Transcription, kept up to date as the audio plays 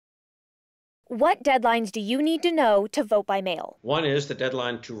What deadlines do you need to know to vote by mail? One is the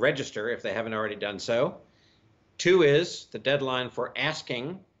deadline to register if they haven't already done so. Two is the deadline for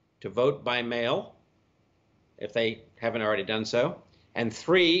asking to vote by mail if they haven't already done so. And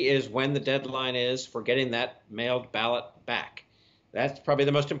three is when the deadline is for getting that mailed ballot back. That's probably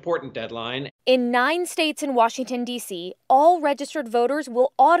the most important deadline. In 9 states and Washington, D.C., all registered voters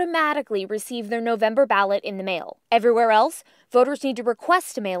will automatically receive their November ballot in the mail. Everywhere else, voters need to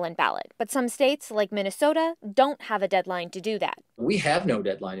request a mail-in ballot, but some states, like Minnesota, don't have a deadline to do that. We have no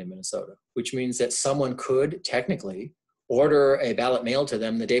deadline in Minnesota, which means that someone could technically order a ballot mailed to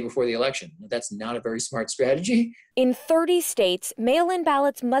them the day before the election. That's not a very smart strategy. In 30 states, mail-in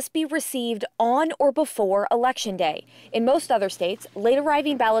ballots must be received on or before Election Day. In most other states,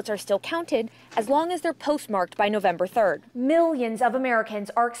 late-arriving ballots are still counted as long as they're postmarked by November 3rd. Millions of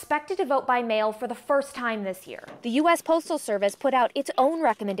Americans are expected to vote by mail for the first time this year. The U.S. Postal Service put out its own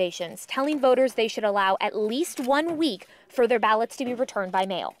recommendations, telling voters they should allow at least 1 week for their ballots to be returned by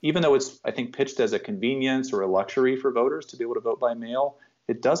mail. Even though it's, I think, pitched as a convenience or a luxury for voters to be able to vote by mail,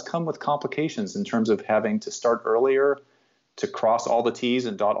 it does come with complications in terms of having to start earlier, to cross all the T's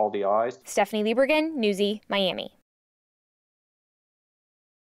and dot all the I's. Stephanie Liebergen, Newsy, Miami.